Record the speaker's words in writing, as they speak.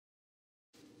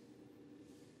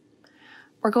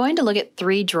We're going to look at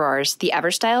 3 drawers: the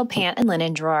Everstyle pant and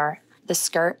linen drawer, the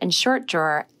skirt and short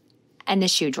drawer, and the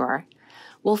shoe drawer.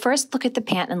 We'll first look at the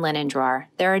pant and linen drawer.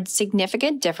 There are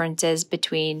significant differences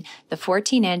between the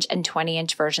 14-inch and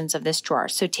 20-inch versions of this drawer,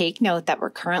 so take note that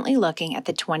we're currently looking at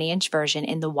the 20-inch version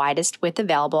in the widest width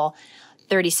available,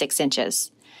 36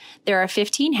 inches. There are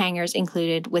 15 hangers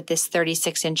included with this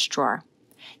 36-inch drawer.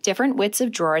 Different widths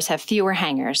of drawers have fewer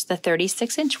hangers. The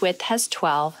 36-inch width has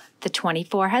 12, the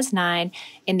 24 has 9,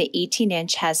 and the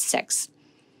 18-inch has 6.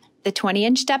 The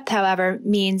 20-inch depth, however,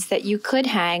 means that you could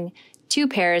hang 2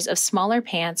 pairs of smaller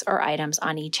pants or items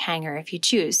on each hanger if you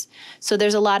choose. So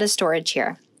there's a lot of storage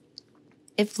here.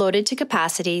 If loaded to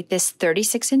capacity, this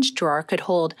 36-inch drawer could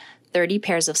hold 30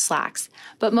 pairs of slacks,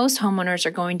 but most homeowners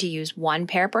are going to use 1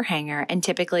 pair per hanger and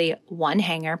typically 1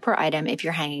 hanger per item if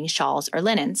you're hanging shawls or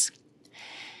linens.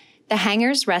 The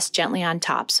hangers rest gently on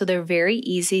top, so they're very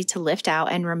easy to lift out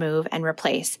and remove and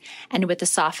replace. And with the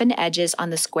softened edges on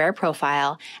the square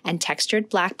profile and textured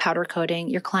black powder coating,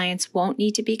 your clients won't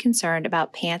need to be concerned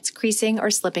about pants creasing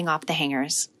or slipping off the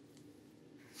hangers.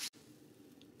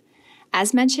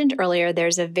 As mentioned earlier,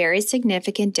 there's a very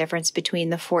significant difference between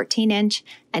the 14-inch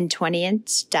and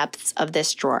 20-inch depths of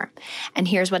this drawer. And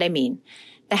here's what I mean.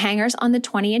 The hangers on the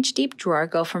 20-inch deep drawer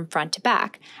go from front to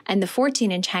back, and the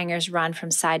 14-inch hangers run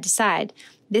from side to side.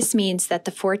 This means that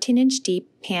the 14-inch deep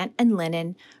pant and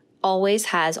linen always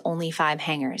has only 5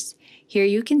 hangers. Here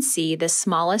you can see the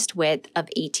smallest width of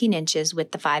 18 inches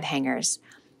with the 5 hangers.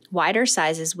 Wider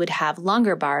sizes would have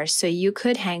longer bars, so you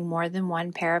could hang more than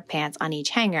 1 pair of pants on each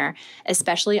hanger,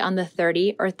 especially on the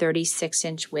 30 or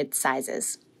 36-inch width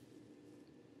sizes.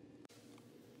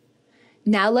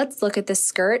 Now let's look at the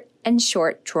skirt and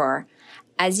short drawer.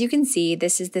 As you can see,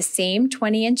 this is the same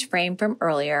 20-inch frame from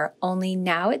earlier, only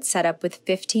now it's set up with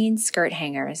 15 skirt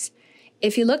hangers.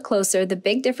 If you look closer, the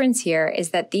big difference here is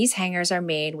that these hangers are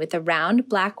made with a round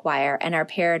black wire and are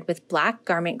paired with black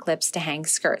garment clips to hang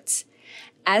skirts.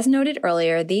 As noted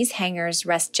earlier, these hangers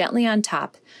rest gently on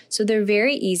top, so they're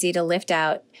very easy to lift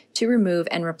out, to remove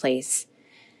and replace.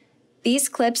 These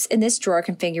clips in this drawer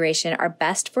configuration are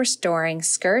best for storing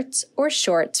skirts or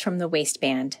shorts from the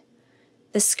waistband.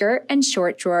 The skirt and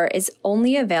short drawer is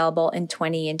only available in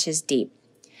 20 inches deep.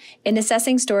 In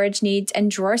assessing storage needs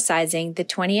and drawer sizing, the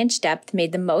 20-inch depth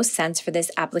made the most sense for this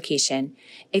application.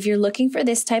 If you're looking for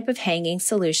this type of hanging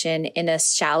solution in a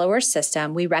shallower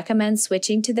system, we recommend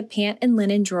switching to the pant and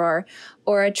linen drawer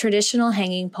or a traditional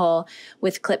hanging pole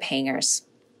with clip hangers.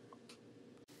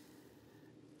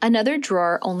 Another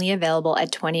drawer only available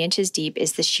at 20 inches deep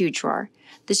is the shoe drawer.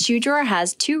 The shoe drawer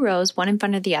has 2 rows, one in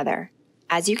front of the other.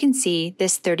 As you can see,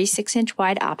 this 36-inch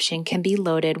wide option can be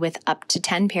loaded with up to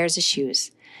 10 pairs of shoes.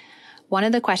 One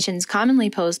of the questions commonly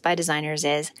posed by designers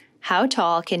is, how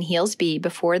tall can heels be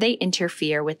before they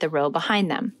interfere with the row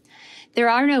behind them? There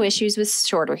are no issues with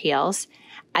shorter heels.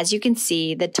 As you can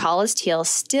see, the tallest heels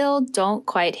still don't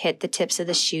quite hit the tips of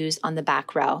the shoes on the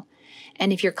back row.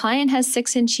 And if your client has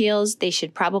 6-inch heels, they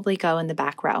should probably go in the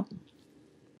back row.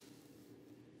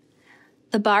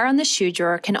 The bar on the shoe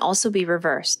drawer can also be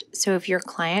reversed, so if your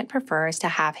client prefers to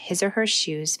have his or her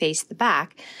shoes face the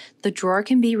back, the drawer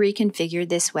can be reconfigured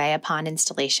this way upon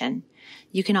installation.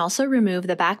 You can also remove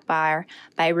the back bar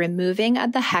by removing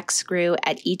the hex screw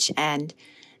at each end,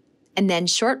 and then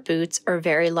short boots or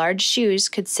very large shoes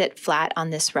could sit flat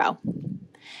on this row.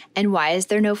 And why is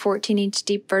there no 14-inch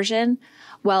deep version?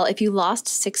 Well, if you lost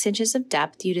 6 inches of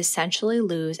depth, you'd essentially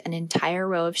lose an entire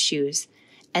row of shoes,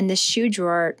 and the shoe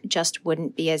drawer just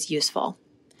wouldn't be as useful.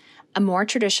 A more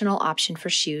traditional option for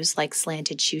shoes, like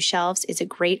slanted shoe shelves, is a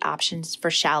great option for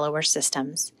shallower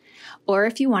systems. Or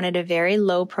if you wanted a very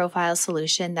low-profile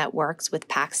solution that works with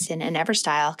Paxton and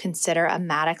Everstyle, consider a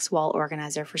Maddox wall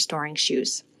organizer for storing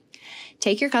shoes.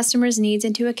 Take your customers' needs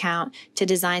into account to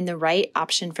design the right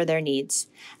option for their needs.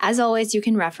 As always, you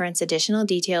can reference additional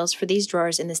details for these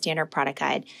drawers in the standard product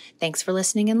guide. Thanks for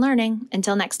listening and learning.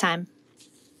 Until next time.